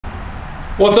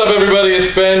What's up, everybody? It's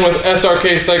Ben with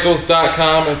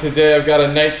Srkcycles.com, and today I've got a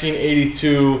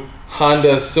 1982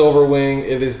 Honda Silverwing.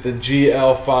 It is the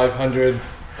GL500,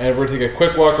 and we're going to take a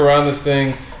quick walk around this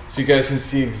thing so you guys can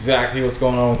see exactly what's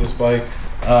going on with this bike.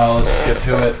 Let's just get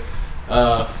to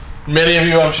it. Many of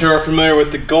you, I'm sure, are familiar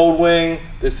with the Goldwing.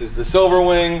 This is the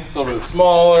Silverwing. It's a little bit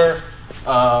smaller.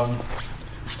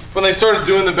 When they started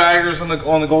doing the baggers on the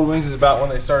Goldwings is about when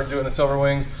they started doing the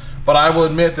Silverwings. But I will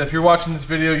admit that if you're watching this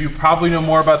video, you probably know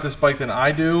more about this bike than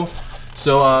I do.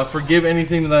 So forgive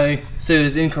anything that I say that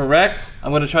is incorrect.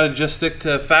 I'm going to try to just stick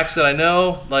to facts that I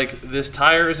know, like this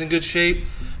tire is in good shape,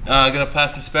 going to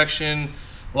pass inspection,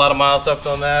 a lot of miles left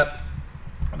on that.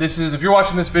 This is, if you're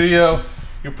watching this video,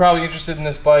 you're probably interested in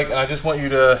this bike, and I just want you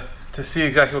to see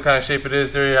exactly what kind of shape it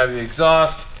is. There you have the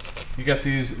exhaust. You got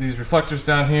these reflectors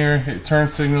down here, your turn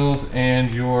signals,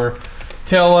 and your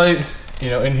tail light. You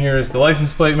know, in here is the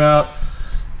license plate mount.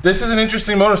 This is an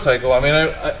interesting motorcycle. I mean,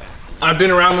 I've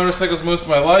been around motorcycles most of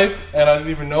my life, and I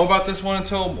didn't even know about this one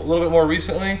until a little bit more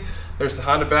recently. There's the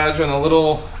Honda badge on a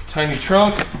little tiny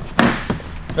trunk.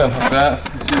 Unhook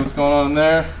that and see what's going on in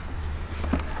there.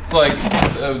 It's like,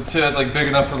 I would say that's like big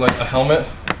enough for like a helmet.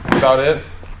 About it.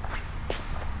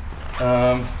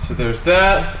 So there's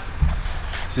that.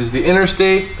 This is the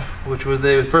Interstate, which was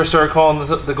they first started calling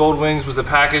the Goldwings, was the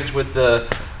package with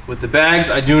the bags.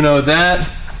 I do know that.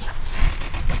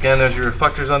 Again, there's your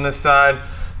reflectors on this side,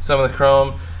 some of the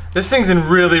chrome. This thing's in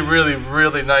really, really,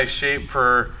 really nice shape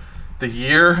for the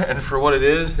year and for what it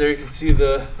is. There you can see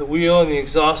the wheel and the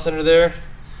exhaust under there.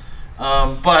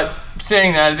 But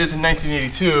saying that, it is in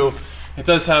 1982. It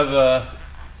does have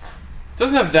it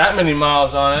doesn't have that many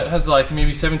miles on it. It has like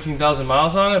maybe 17,000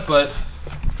 miles on it, but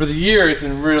for the year, it's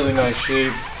in really nice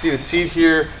shape. See the seat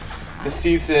here. The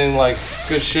seat's in like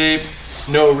good shape.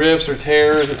 No rips or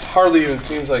tears. It hardly even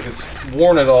seems like it's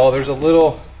worn at all. There's a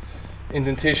little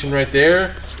indentation right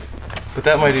there, but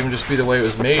that might even just be the way it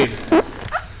was made.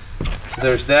 So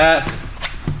there's that.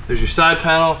 There's your side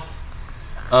panel.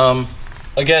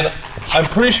 Again, I'm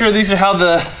pretty sure these are how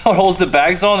it holds the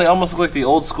bags on. They almost look like the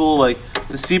old school, like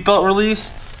the seatbelt release.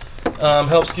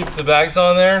 Helps keep the bags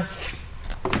on there.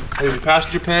 There's your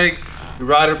passenger peg, your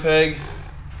rider peg,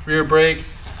 rear brake.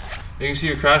 There you can see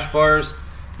your crash bars.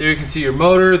 There you can see your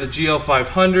motor, the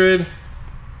GL500.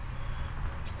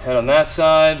 Head on that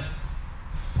side.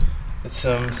 Got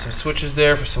some switches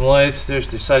there for some lights. There's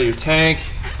the side of your tank.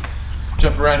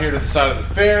 Jump around here to the side of the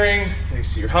fairing. There you can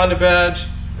see your Honda badge.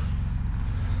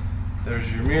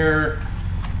 There's your mirror,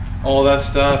 all that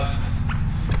stuff.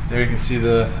 There you can see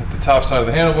the top side of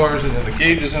the handlebars and then the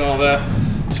gauges and all that.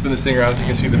 Spin this thing around so you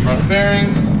can see the front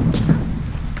fairing.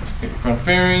 Get your front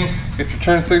fairing. Get your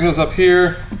turn signals up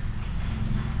here.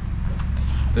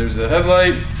 There's the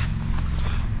headlight.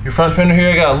 Your front fender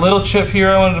here, I got a little chip here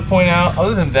I wanted to point out.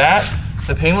 Other than that,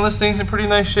 the paint on this thing's in pretty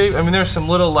nice shape. I mean, there's some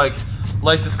little like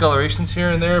light discolorations here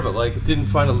and there, but like it didn't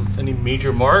find any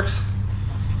major marks.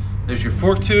 There's your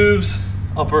fork tubes,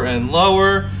 upper and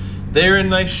lower. They're in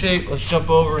nice shape. Let's jump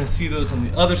over and see those on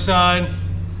the other side.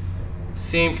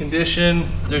 Same condition.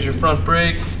 There's your front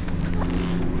brake.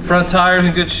 Front tires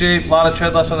in good shape. A lot of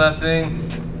tread left on that thing.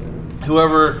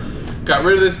 Whoever got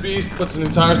rid of this beast, put some new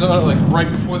tires on it like right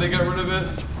before they got rid of it.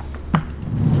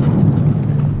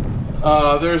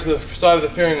 There's the side of the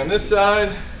fairing on this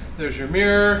side. There's your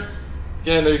mirror.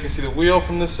 Again, there you can see the wheel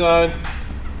from this side.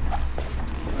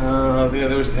 Yeah,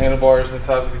 there's the handlebars and the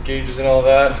tops of the gauges and all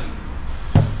that.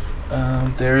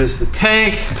 There is the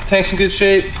tank. The tank's in good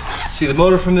shape. See the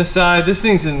motor from this side. This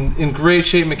thing's in great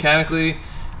shape mechanically.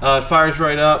 It fires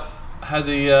right up.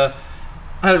 I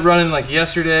had it running like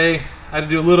yesterday. I had to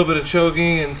do a little bit of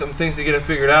choking and some things to get it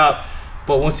figured out.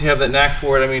 But once you have that knack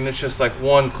for it, I mean, it's just like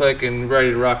one click and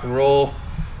ready to rock and roll.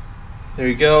 There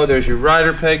you go. There's your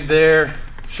rider peg there,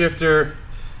 shifter,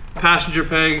 passenger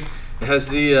peg. It has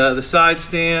the side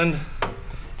stand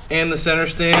and the center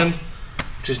stand,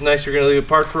 which is nice. You're gonna leave it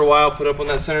parked for a while, put up on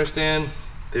that center stand.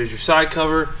 There's your side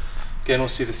cover. Again, we'll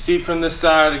see the seat from this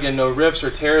side. Again, no rips or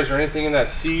tears or anything in that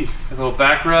seat. A little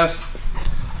backrest.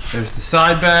 There's the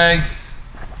side bag.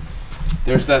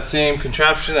 There's that same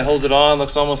contraption that holds it on.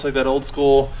 Looks almost like that old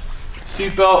school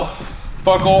seatbelt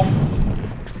buckle.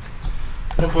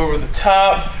 Jump over the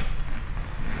top.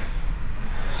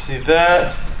 See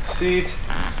that seat.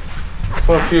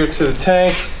 Come up here to the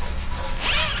tank.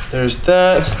 There's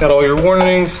that. Got all your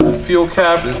warnings. Fuel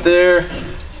cap is there.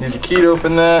 Need the key to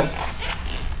open that.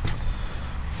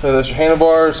 So there's your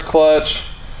handlebars, clutch,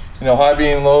 you know, high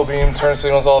beam, low beam, turn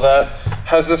signals, all that.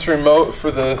 Has this remote for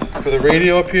the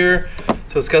radio up here.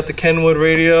 So it's got the Kenwood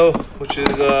radio, which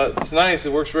is it's nice.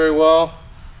 It works very well.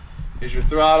 Here's your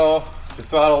throttle. your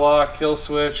throttle lock, kill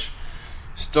switch,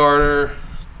 start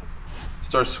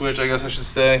switch, I guess I should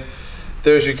say.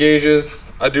 There's your gauges.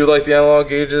 I do like the analog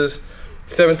gauges.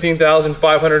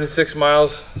 17,506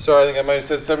 miles. Sorry, I think I might have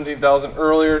said 17,000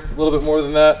 earlier, a little bit more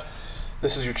than that.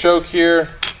 This is your choke here.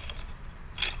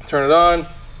 Turn it on.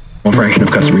 One fraction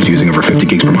of customers using over 50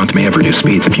 gigs per month may have reduced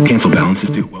speeds. If you cancel balances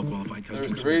due, well-qualified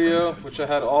customers. There's the radio, which I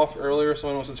had off earlier.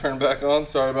 Someone wants to turn back on.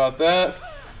 Sorry about that.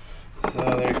 So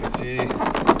there you can see.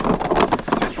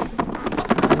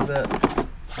 That.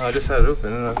 Oh, I just had it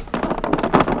open.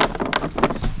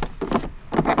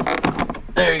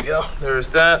 There you go. There's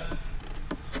that.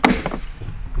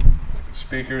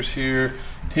 Speakers here.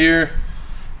 Here.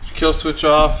 Kill switch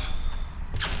off.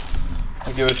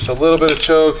 I'll give it just a little bit of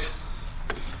choke.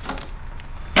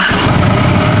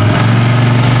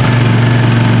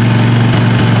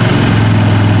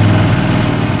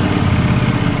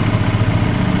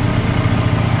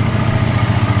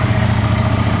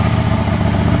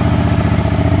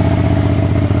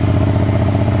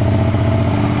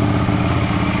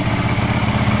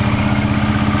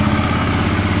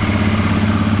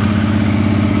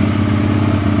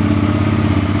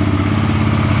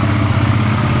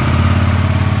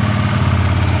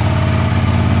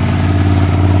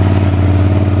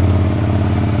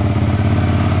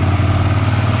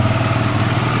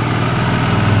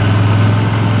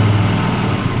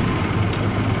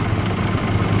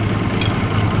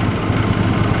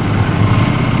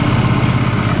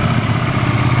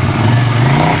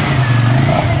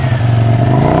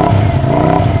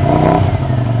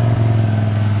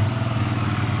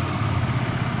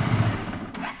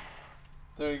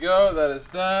 There you go, that is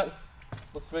that.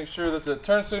 Let's make sure that the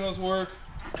turn signals work.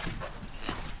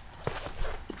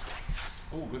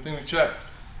 Oh, good thing we checked.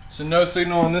 So no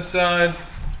signal on this side,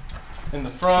 in the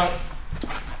front.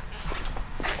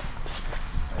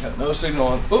 I got no signal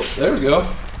on, oh, there we go.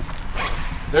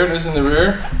 There it is in the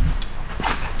rear.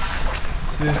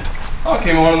 Let's see. Oh, it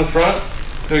came on in the front.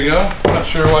 There you go, not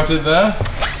sure why I did that.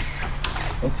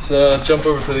 Let's jump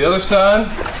over to the other side.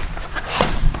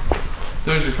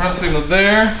 There's your front signal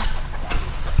there,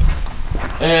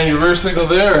 and your rear signal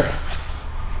there.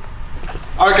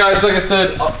 Alright guys, like I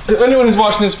said, anyone who's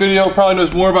watching this video probably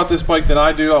knows more about this bike than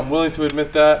I do. I'm willing to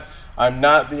admit that. I'm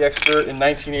not the expert in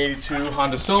 1982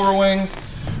 Honda Silverwings,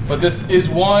 but this is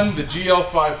one, the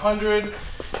GL500.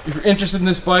 If you're interested in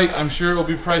this bike, I'm sure it will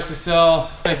be priced to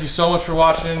sell. Thank you so much for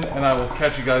watching, and I will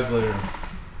catch you guys later.